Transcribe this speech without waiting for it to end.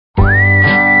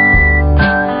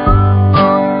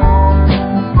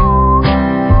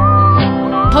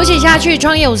头洗下去，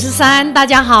创业53。大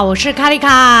家好，我是卡丽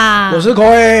卡，我是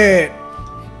Coai。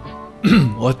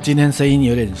我今天声音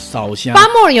有点烧香。巴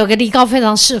莫有个梨膏非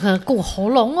常适合顾喉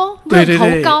咙哦，润喉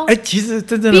膏。其实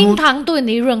真正的冰糖炖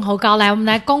梨润喉膏，来，我们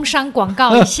来工商广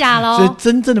告一下咯。所以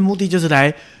真正的目的就是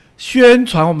来宣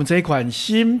传我们这一款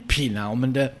新品啊，我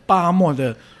们的巴莫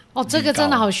的。哦，这个真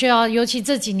的好需要，尤其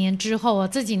这几年之后啊，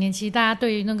这几年其实大家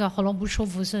对于那个喉咙不舒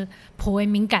服是颇为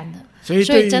敏感的，所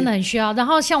以真的很需要。然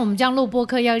后像我们这样录播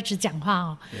客要一直讲话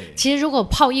哦，其实如果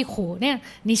泡一壶，那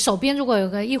你手边如果有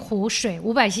个一壶水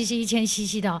500cc、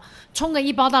1000cc 的、冲个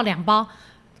1包到2包，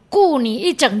顾你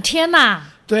一整天呐。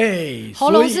对，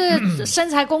喉咙是生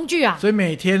财工具啊，所以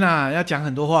每天啊要讲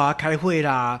很多话，开会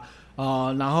啦。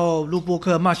然后录播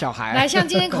客骂小孩，来，像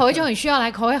今天口味就很需要，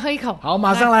来口味喝一口，好，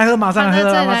马上来喝，马上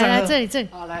喝，来这里，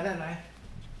好，来，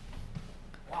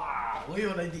哇，我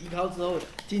有了梨膏之后，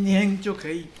今天就可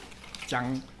以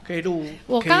讲，可以录。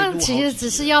我刚刚其实只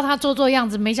是要他做样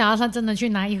子，没想到他真的去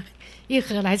拿一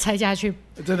盒来拆下去，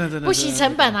真的不惜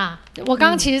成本啊！我刚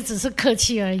刚其实只是客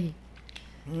气而已，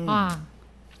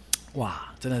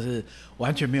哇，真的是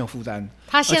完全没有负担。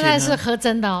他现在是喝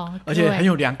真的哦，而且很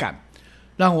有凉感。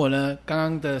让我呢，刚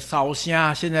刚的烧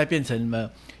虾现在变成了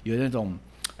有那种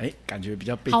感觉比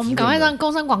较被。好，我们赶快让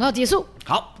工商广告结束。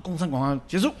好，工商广告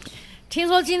结束。听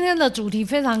说今天的主题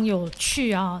非常有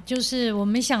趣啊，就是我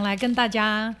们想来跟大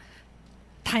家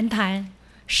谈谈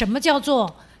什么叫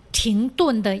做停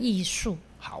顿的艺术。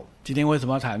好，今天为什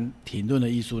么要谈停顿的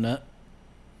艺术呢？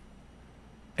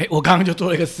我刚刚就做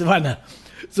了一个示范了。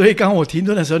所以刚刚我停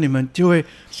顿的时候，你们就会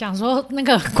想说那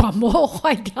个广播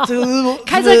坏掉了，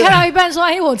开车开到一半说：“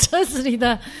我车子里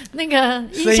的那个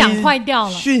音响坏掉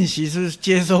了，讯息是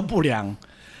接收不良。”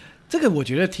这个我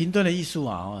觉得停顿的艺术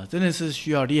啊，真的是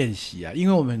需要练习啊，因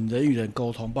为我们人与人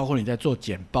沟通，包括你在做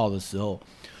简报的时候，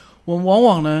我们往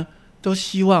往呢都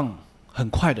希望很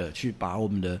快的去把我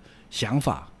们的想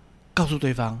法告诉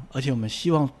对方，而且我们希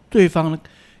望对方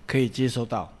可以接收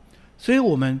到，所以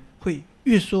我们会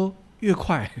越说越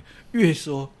快，越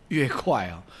说越快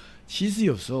啊！其实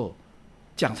有时候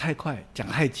讲太快、讲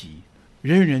太急，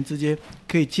人与人之间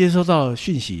可以接收到的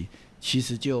讯息，其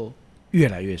实就越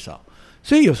来越少。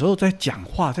所以有时候在讲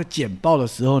话、在简报的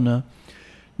时候呢，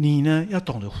你呢要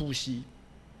懂得呼吸，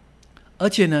而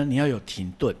且呢你要有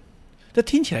停顿。这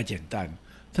听起来简单，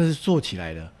但是做起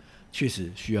来呢，确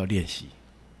实需要练习。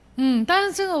但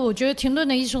是这个我觉得停顿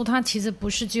的艺术，它其实不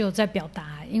是只有在表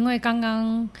达，因为刚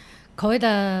刚口味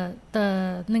的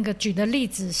那个举的例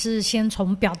子是先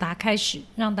从表达开始，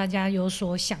让大家有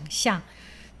所想象，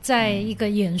在一个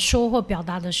演说或表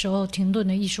达的时候，停顿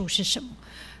的艺术是什么？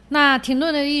那停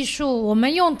顿的艺术，我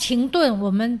们用停顿，我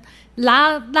们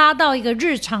拉到一个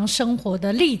日常生活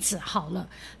的例子好了，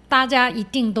大家一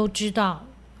定都知道，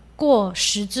过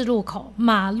十字路口，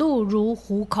马路如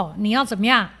虎口，你要怎么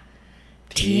样？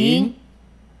停，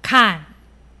看，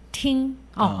听。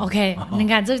OK， 你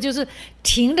看，这就是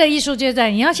停的艺术，就在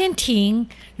你要先停，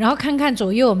然后看看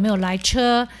左右有没有来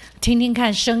车，听听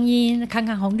看声音，看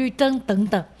看红绿灯等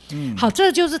等。好，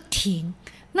这就是停。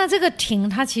那这个停，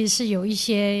它其实是有一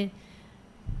些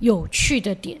有趣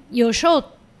的点。有时候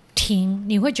停，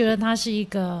你会觉得它是一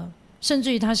个，甚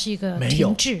至于它是一个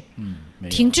停滞，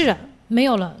停滞了，没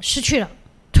有了，失去了，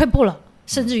退步了，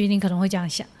甚至于你可能会这样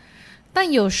想。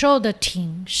但有时候的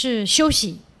停是休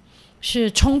息，是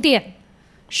充电。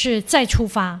是再出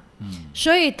发，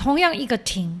所以同样一个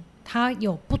停，它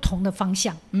有不同的方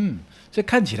向。这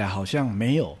看起来好像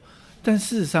没有，但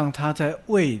事实上它在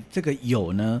为这个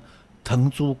有呢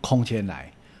腾出空间来，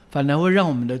反而会让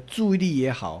我们的注意力也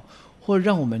好，或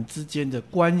让我们之间的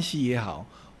关系也好，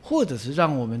或者是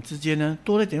让我们之间呢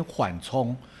多了点缓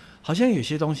冲，好像有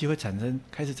些东西会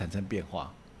开始产生变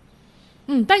化。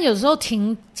但有时候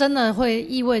停真的会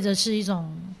意味着是一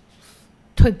种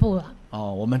退步了。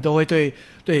我们都会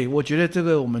对，我觉得这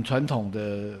个我们传统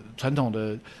的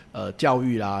教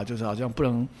育啦，就是好像不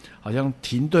能，好像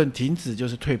停顿停止就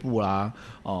是退步啦，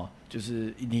就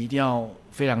是你一定要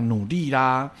非常努力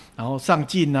啦，然后上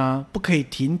进啦，不可以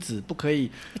停止，不可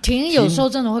以停。有时候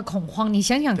真的会恐慌，你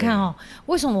想想看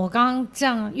为什么我刚刚这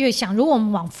样越想，如果我们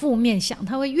往负面想，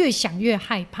他会越想越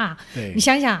害怕。你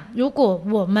想想，如果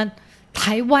我们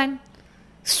台湾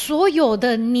所有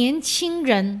的年轻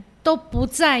人都不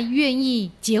再愿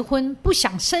意结婚，不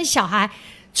想生小孩，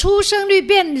出生率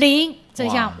变0，这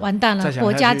下完蛋了，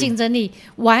国家竞争力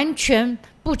完全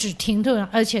不止停顿，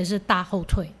而且是大后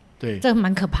退。对，这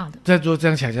蛮可怕的。再做这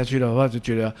样想下去的话，就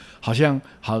觉得好像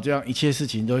一切事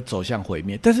情都会走向毁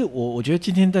灭。但是我觉得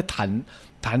今天在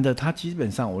谈的，它基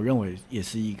本上我认为也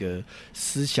是一个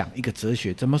思想，一个哲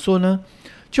学。怎么说呢？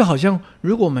就好像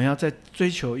如果我们要在追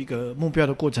求一个目标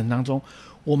的过程当中，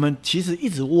我们其实一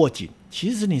直握紧，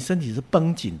其实你身体是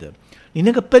绷紧的，你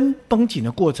那个绷紧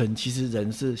的过程，其实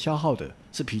人是消耗的，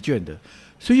是疲倦的，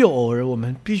所以偶尔我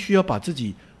们必须要把自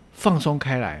己放松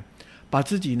开来，把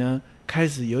自己呢开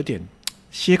始有点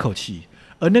歇口气，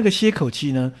而那个歇口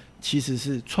气呢，其实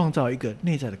是创造一个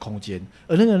内在的空间，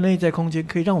而那个内在空间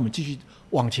可以让我们继续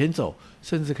往前走，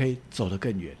甚至可以走得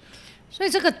更远。所以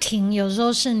这个停有时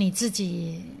候是你自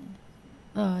己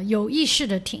有意识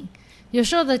的停，有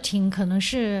时候的停可能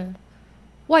是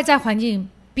外在环境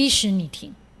逼使你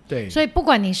停。对，所以不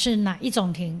管你是哪一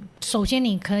种停，首先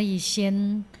你可以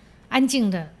先安静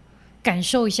的感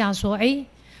受一下说，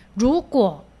如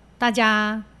果大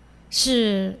家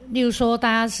是例如说大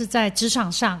家是在职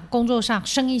场上、工作上、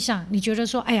生意上，你觉得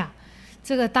说哎呀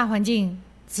这个大环境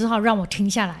只好让我停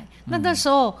下来，那时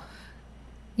候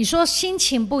你说心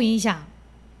情不影响，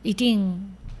一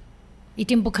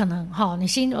定不可能哈！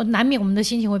难免我们的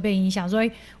心情会被影响，所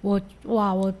以我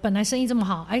本来生意这么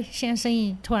好，现在生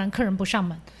意突然客人不上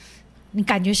门，你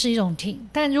感觉是一种停。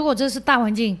但如果这是大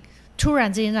环境突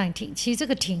然之间让你停，其实这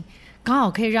个停刚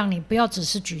好可以让你不要只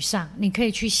是沮丧，你可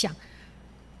以去想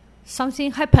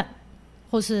something happen，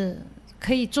 或是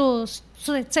可以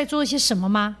再做一些什么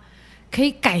吗？可以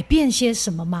改变些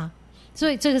什么吗？所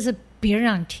以这个是别人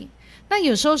让你停。那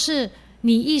有时候是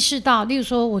你意识到，例如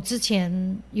说我之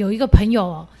前有一个朋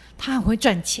友他很会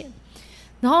赚钱，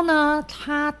然后呢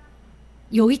他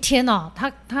有一天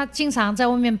他经常在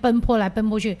外面奔波来奔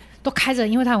波去，都开着，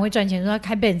因为他很会赚钱，所以他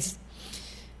开 Benz，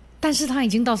 但是他已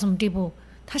经到什么地步，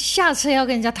他下车要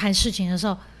跟人家谈事情的时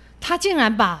候，他竟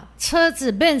然把车子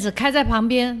Benz 开在旁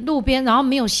边路边，然后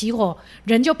没有熄火，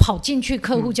人就跑进去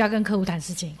客户家跟客户谈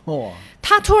事情。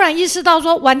他突然意识到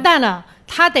说完蛋了，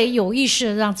他得有意识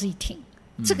的让自己停，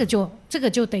这个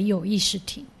就得有意识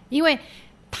停，因为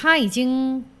他已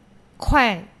经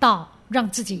快到让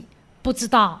自己不知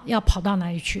道要跑到哪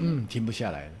里去，停不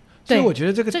下来了。所以我觉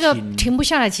得这个停不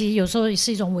下来，其实有时候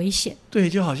是一种危险。对，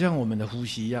就好像我们的呼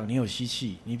吸一样，你有吸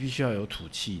气，你必须要有吐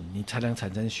气，你才能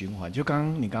产生循环。就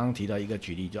你刚刚提到一个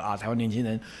举例，就台湾年轻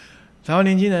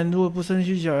人如果不生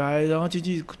小孩，然后经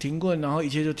济停困，然后一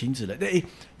切就停止了。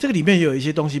这个里面也有一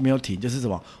些东西没有停，就是什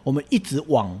么？我们一直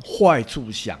往坏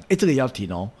处想，这个也要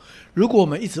停哦。如果我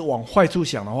们一直往坏处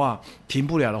想的话，停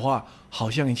不了的话，好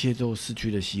像一切都失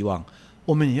去了希望。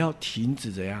我们也要停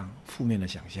止怎样负面的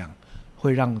想象，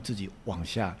会让自己往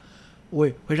下，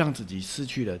会让自己失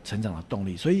去了成长的动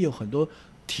力。所以有很多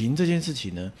停这件事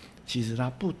情呢，其实它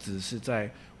不只是在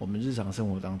我们日常生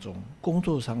活当中、工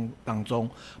作上当中，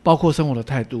包括生活的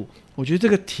态度。我觉得这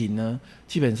个停呢，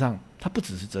基本上它不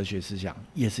只是哲学思想，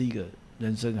也是一个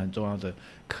人生很重要的，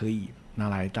可以拿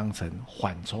来当成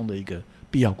缓冲的一个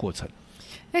必要过程。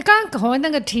刚刚Coai那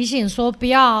个提醒说不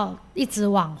要一直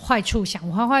往坏处想，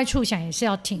往坏处想也是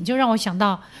要停，就让我想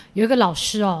到有一个老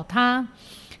师他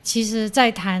其实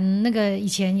在谈那个以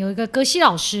前有一个格西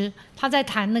老师，他在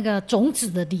谈那个种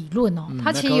子的理论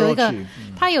他其实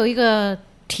他有一个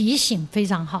提醒非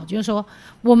常好，就是说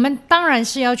我们当然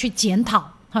是要去检讨，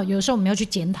有的时候我们要去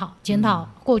检讨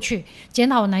过去，检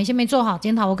讨我哪一些没做好，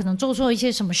检讨我可能做错一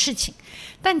些什么事情，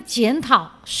但检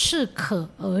讨适可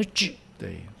而止，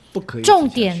对，不可以。重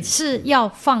点是要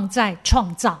放在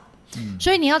创造，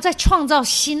所以你要在创造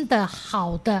新的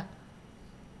好的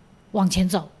往前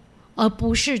走，而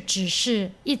不是只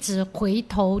是一直回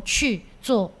头去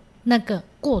做那个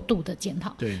过度的检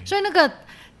讨。对，所以那个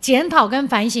检讨跟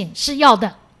反省是要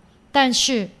的，但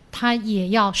是它也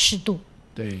要适度。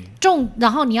对，然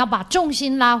后你要把重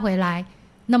心拉回来，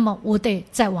那么我得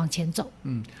再往前走。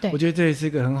对，我觉得这也是一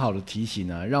个很好的提醒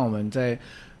让我们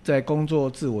在工作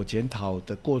自我检讨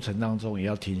的过程当中也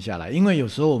要停下来，因为有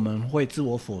时候我们会自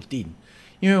我否定，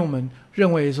因为我们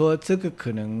认为说这个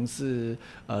可能是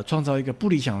创造一个不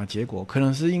理想的结果，可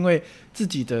能是因为自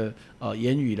己的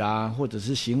言语啦，或者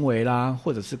是行为啦，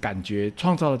或者是感觉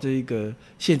创造了这一个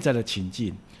现在的情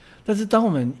境。但是当我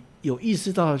们有意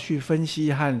识到去分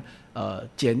析和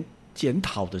检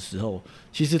讨的时候，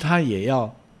其实他也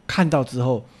要看到之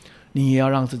后，你也要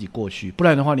让自己过去，不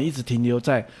然的话你一直停留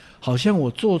在好像我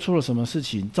做错了什么事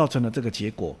情造成了这个结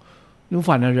果，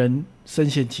反而人深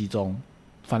陷其中，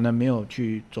反而没有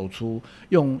去走出，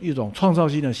用一种创造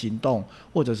性的行动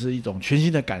或者是一种全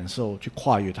新的感受去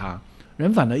跨越它，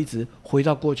人反而一直回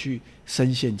到过去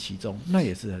深陷其中，那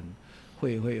也是很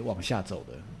会往下走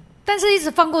的。但是一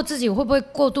直放过自己，会不会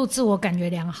过度自我感觉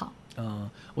良好？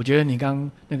我觉得你刚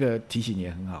刚那个提醒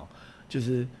也很好，就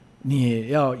是你也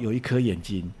要有一颗眼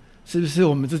睛，是不是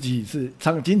我们自己是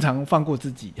经常放过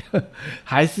自己，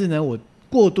还是呢我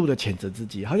过度的谴责自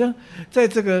己？好像在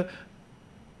这个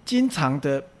经常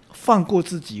的放过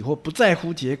自己或不在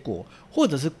乎结果，或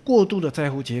者是过度的在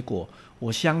乎结果，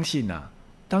我相信啊，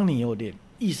当你有点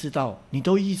意识到，你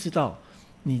都意识到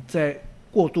你在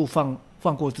过度放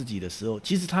过自己的时候，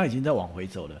其实他已经在往回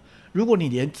走了。如果你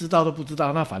连知道都不知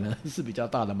道，那反而是比较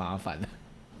大的麻烦了。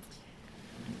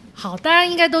好，大家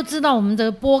应该都知道我们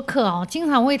的播客哦，经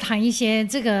常会谈一些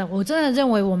这个，我真的认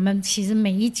为我们其实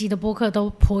每一集的播客都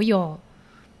颇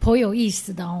有意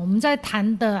思的哦。我们在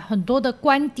谈的很多的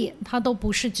观点，它都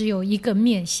不是只有一个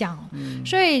面向哦。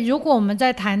所以如果我们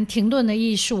在谈停顿的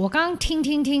艺术，我刚刚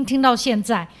听到现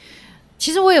在，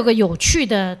其实我有个有趣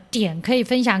的点可以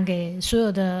分享给所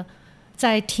有的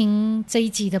在听这一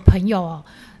集的朋友哦。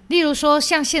例如说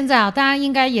像现在啊，大家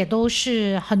应该也都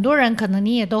是很多人，可能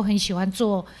你也都很喜欢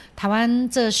做台湾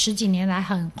这10几年来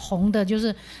很红的，就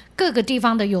是各个地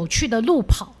方的有趣的路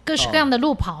跑，各式各样的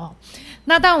路跑哦。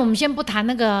那当然我们先不谈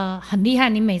那个很厉害，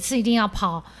你每次一定要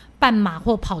跑半马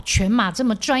或跑全马这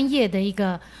么专业的一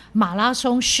个马拉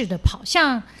松式的跑，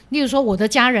像例如说我的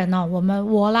家人哦，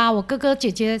我啦，我哥哥姐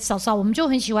姐嫂嫂，我们就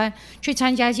很喜欢去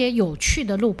参加一些有趣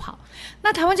的路跑。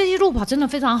那台湾这些路跑真的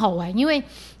非常好玩，因为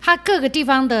它各个地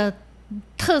方的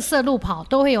特色路跑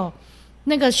都会有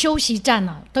那个休息站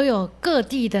啊，都有各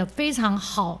地的非常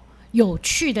好有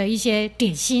趣的一些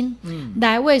点心，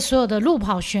来为所有的路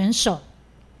跑选手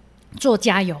做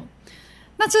加油。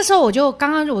那这时候我就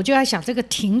在想这个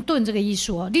停顿这个艺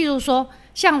术哦，例如说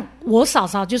像我嫂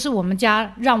嫂就是我们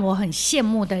家让我很羡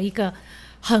慕的一个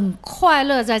很快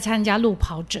乐在参加路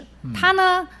跑者，她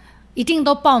呢一定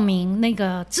都报名那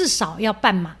个至少要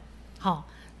半马。好，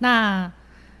那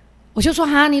我就说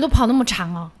哈，你都跑那么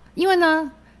长哦，因为呢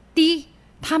第一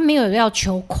他没有要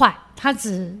求快，他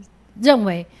只认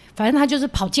为反正他就是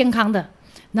跑健康的，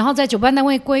然后在主办单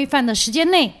位规范的时间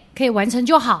内可以完成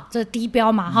就好，这低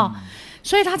标嘛哈。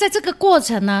所以他在这个过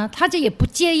程呢，他就也不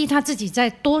介意他自己在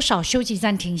多少休息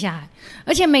站停下来，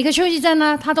而且每个休息站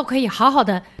呢，他都可以好好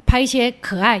的拍一些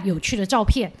可爱有趣的照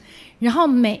片，然后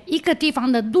每一个地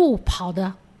方的路跑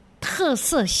的特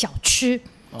色小吃，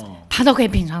他都可以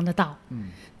品尝得到。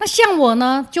那像我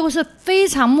呢，就是非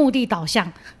常目的导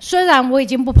向，虽然我已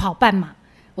经不跑半马，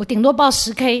我顶多报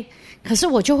10K， 可是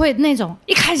我就会那种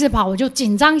一开始跑我就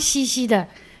紧张兮兮的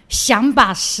想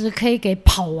把10K 给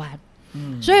跑完。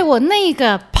所以我那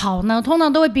个跑呢，通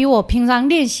常都会比我平常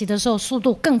练习的时候速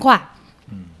度更快。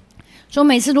所以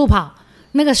每次路跑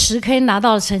那个10K 拿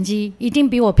到的成绩，一定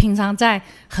比我平常在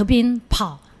河边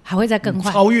跑还会再更快，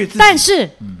超越自己。但是，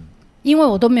因为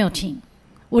我都没有停，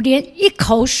我连一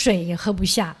口水也喝不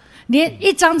下，连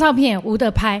一张照片也无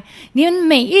得拍，连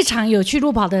每一场有趣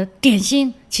路跑的点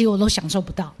心，其实我都享受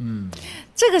不到。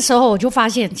这个时候我就发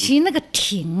现，其实那个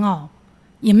停哦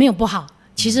也没有不好，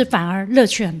其实反而乐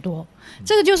趣很多。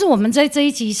这个就是我们在这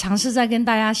一集尝试在跟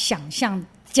大家想象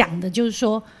讲的，就是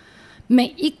说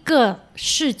每一个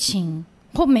事情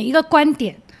或每一个观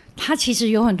点，它其实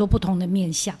有很多不同的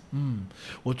面向。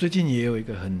我最近也有一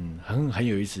个很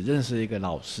有意思，认识一个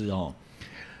老师哦，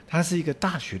他是一个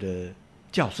大学的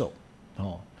教授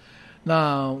哦。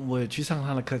那我也去上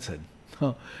他的课程，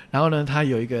然后呢，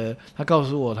他告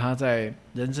诉我他在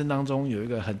人生当中有一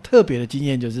个很特别的经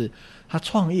验，就是他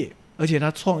创业，而且他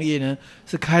创业呢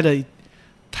是开了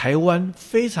台湾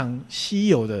非常稀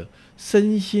有的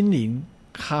身心灵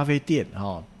咖啡店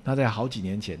哦。他在好几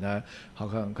年前呢，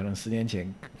可能10年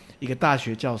前，一个大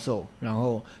学教授，然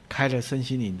后开了身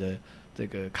心灵的这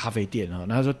个咖啡店啊。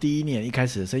他说第一年一开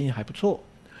始的生意还不错，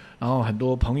然后很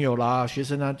多朋友啦、学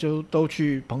生啊就都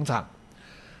去捧场。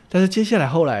但是接下来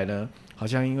后来呢，好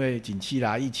像因为景气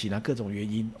啦、疫情啦各种原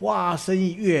因，哇，生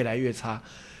意越来越差，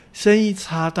生意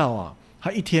差到啊，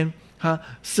他一天他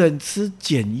省吃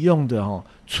俭用的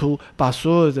把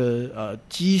所有的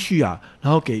积蓄啊，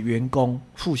然后给员工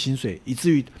付薪水，以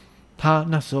至于他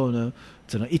那时候呢，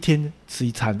只能一天吃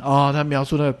一餐啊。他描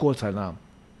述那个过程啊，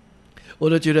我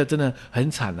都觉得真的很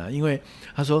惨啊。因为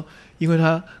他说，因为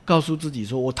他告诉自己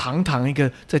说，我堂堂一个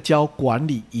在教管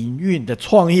理营运的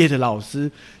创业的老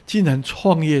师，竟然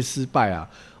创业失败啊！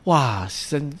哇，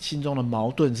心中的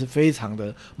矛盾是非常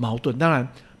的矛盾。当然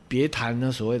别谈呢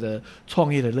所谓的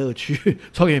创业的乐趣，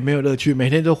创业没有乐趣，每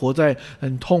天都活在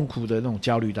很痛苦的那种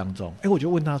焦虑当中。我就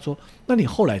问他说，那你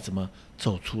后来怎么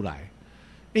走出来？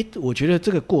我觉得这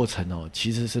个过程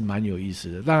其实是蛮有意思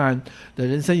的。当然的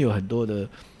人生有很多的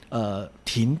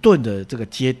停顿的这个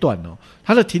阶段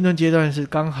他的停顿阶段是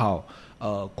刚好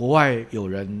国外有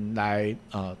人来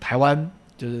台湾，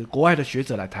就是国外的学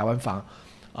者来台湾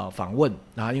访问，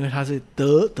然后因为他是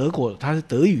德国，他是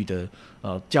德语的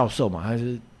教授嘛，他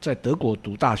是在德国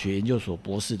读大学研究所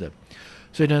博士的，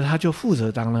所以呢他就负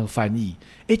责当那个翻译。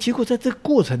结果在这个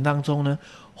过程当中呢，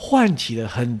唤起了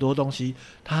很多东西，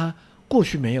他过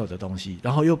去没有的东西，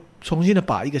然后又重新的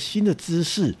把一个新的知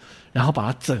识，然后把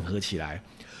它整合起来。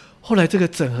后来这个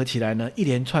整合起来呢，一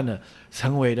连串的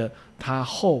成为了他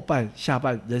下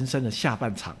半人生的下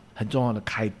半场很重要的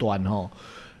开端哦。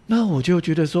那我就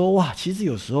觉得说，哇，其实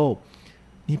有时候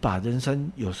你把人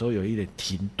生有时候有一点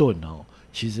停顿哦，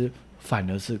其实反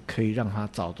而是可以让他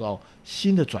找到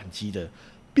新的转机的，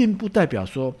并不代表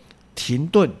说停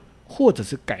顿或者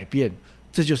是改变，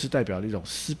这就是代表一种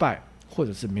失败或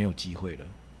者是没有机会了。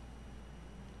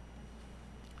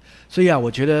所以啊，我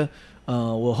觉得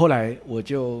我后来我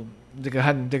就这个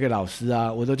和这个老师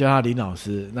啊，我都叫他林老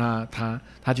师。那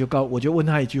他就我就问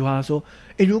他一句话，他说：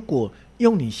如果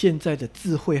用你现在的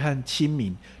智慧和亲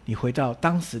民，你回到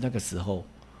当时那个时候，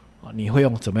你会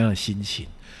用怎么样的心情？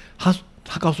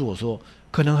他告诉我说，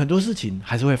可能很多事情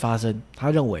还是会发生，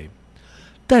他认为，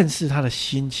但是他的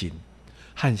心情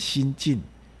和心境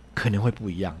可能会不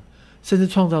一样，甚至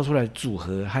创造出来的组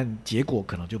合和结果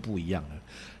可能就不一样了。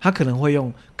他可能会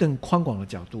用更宽广的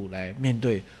角度来面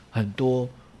对很多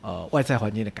外在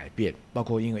环境的改变，包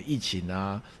括因为疫情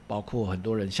啊，包括很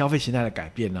多人消费形态的改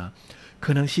变啊，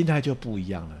可能心态就不一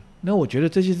样了。那我觉得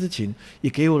这些事情也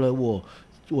给了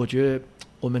我觉得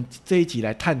我们这一集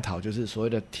来探讨，就是所谓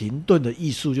的停顿的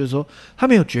艺术，就是说它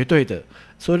没有绝对的，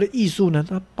所谓的艺术呢，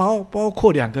它包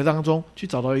括两个当中去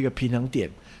找到一个平衡点，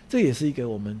这也是一个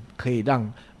我们可以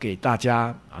让给大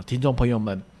家听众朋友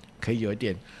们可以有一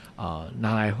点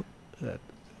拿来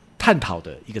探讨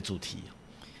的一个主题。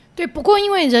对，不过因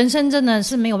为人生真的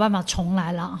是没有办法重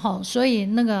来了哈，所以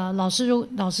那个老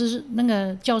师那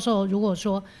个教授如果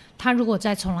说他如果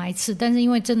再重来一次，但是因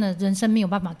为真的人生没有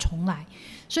办法重来，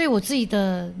所以我自己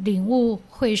的领悟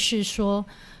会是说，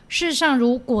事实上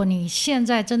如果你现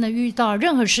在真的遇到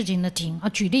任何事情的停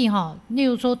举例哈，例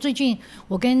如说最近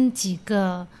我跟几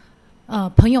个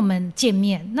朋友们见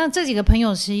面，那这几个朋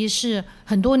友实际是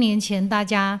很多年前大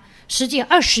家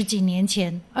二十几年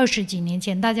前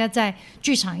大家在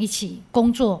剧场一起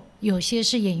工作，有些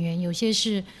是演员，有些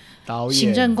是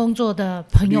行政工作的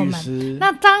朋友们。那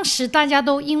当时大家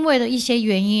都因为了一些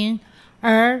原因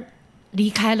而离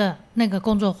开了那个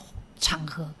工作场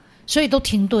合，所以都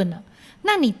停顿了。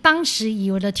那你当时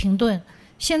以为的停顿，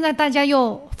现在大家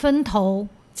又分头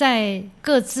在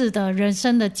各自的人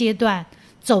生的阶段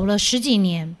走了十几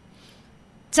年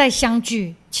再相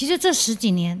聚，其实这十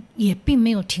几年也并没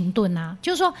有停顿啊。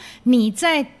就是说你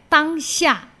在当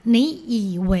下你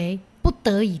以为不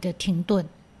得已的停顿，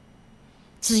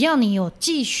只要你有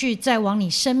继续在往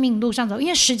你生命路上走，因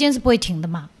为时间是不会停的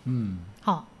嘛，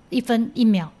好，一分一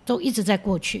秒都一直在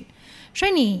过去，所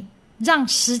以你让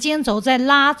时间轴在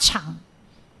拉长，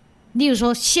例如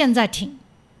说现在停，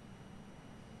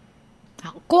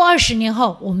好，过20年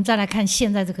后我们再来看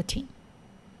现在这个停，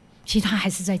其实它还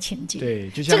是在前进。对，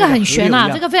就像这个很悬啊，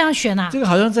这个非常悬啊。这个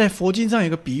好像在佛经上有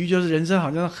个比喻，就是人生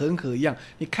好像恒河一样，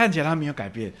你看起来它没有改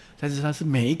变，但是它是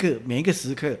每一个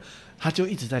时刻它就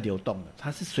一直在流动的，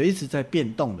它是随时在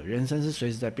变动的，人生是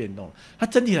随时在变动的。它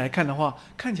整体来看的话，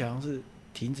看起来好像是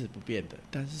停止不变的，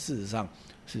但是事实上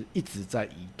是一直在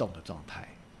移动的状态。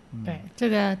对，这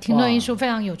个停顿艺术非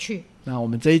常有趣。那我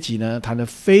们这一集呢，谈得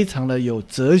非常的有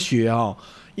哲学哦。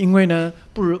因为呢，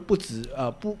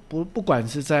不管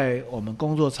是在我们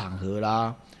工作场合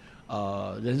啦，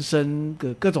人生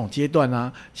的各种阶段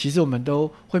啊，其实我们都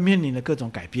会面临的各种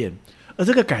改变，而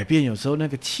这个改变有时候那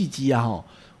个契机啊，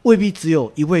未必只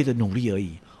有一味的努力而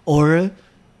已，偶尔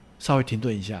稍微停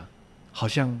顿一下，好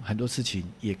像很多事情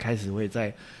也开始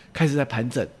在盘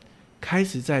整，开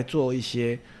始在做一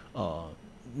些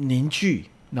凝聚，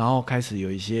然后开始有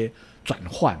一些转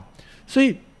换，所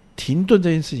以停顿这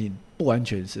件事情不完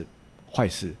全是坏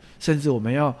事，甚至我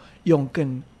们要用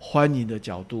更欢迎的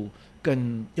角度，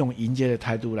更用迎接的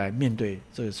态度来面对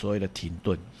这个所谓的停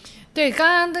顿。对，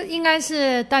刚刚应该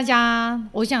是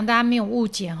我想大家没有误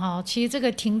解哈。其实这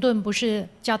个停顿不是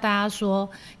叫大家说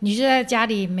你就在家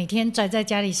里每天宅在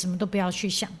家里什么都不要去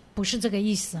想，不是这个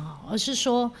意思哈，而是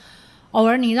说偶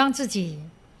尔你让自己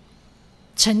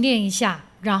沉淀一下，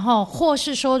然后或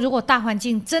是说如果大环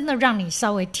境真的让你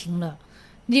稍微停了，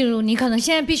例如你可能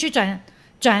现在必须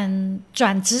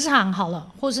转职场好了，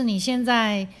或是你现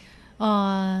在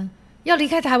要离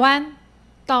开台湾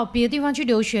到别的地方去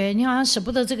留学，你好像舍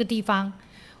不得这个地方，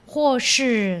或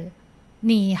是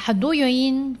你很多原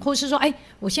因，或是说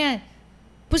我现在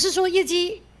不是说业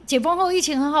绩解封后疫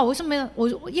情很好，为什么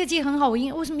我业绩很好，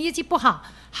为什么业绩不好？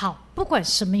好，不管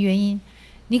什么原因，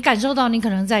你感受到你可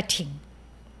能在停，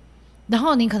然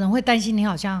后你可能会担心你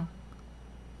好像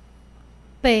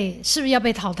是不是要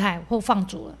被淘汰或放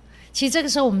逐了。其实这个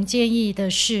时候我们建议的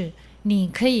是你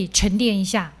可以沉淀一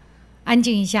下，安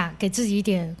静一下，给自己一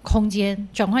点空间，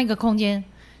转换一个空间，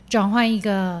转换一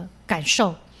个感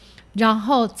受，然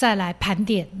后再来盘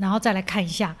点，然后再来看一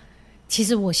下，其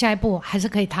实我下一步还是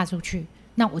可以踏出去，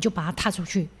那我就把它踏出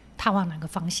去，踏往哪个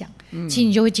方向，其实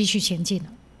你就会继续前进了。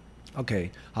OK，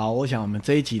 好，我想我们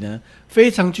这一集呢，非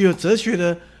常具有哲学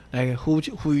的来呼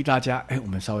吁大家，我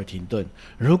们稍微停顿。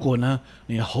如果呢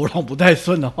你的喉咙不太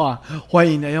顺的话，欢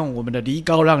迎呢用我们的梨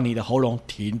膏让你的喉咙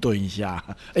停顿一下。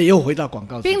又回到广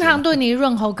告时间。冰糖炖梨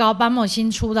润喉膏，班某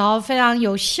新出的非常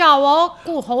有效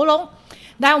顾喉咙。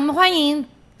来，我们欢迎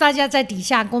大家在底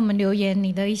下跟我们留言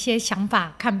你的一些想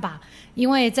法看法，因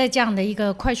为在这样的一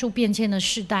个快速变迁的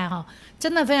时代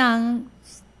真的非常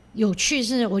有趣，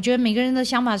是我觉得每个人的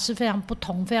想法是非常不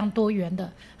同非常多元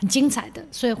的，很精彩的，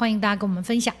所以欢迎大家跟我们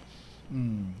分享。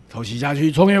头洗下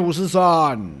去，创业无失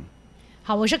算。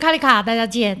好，我是Kalika，大家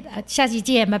见，下期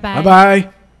见，拜拜，拜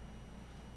拜。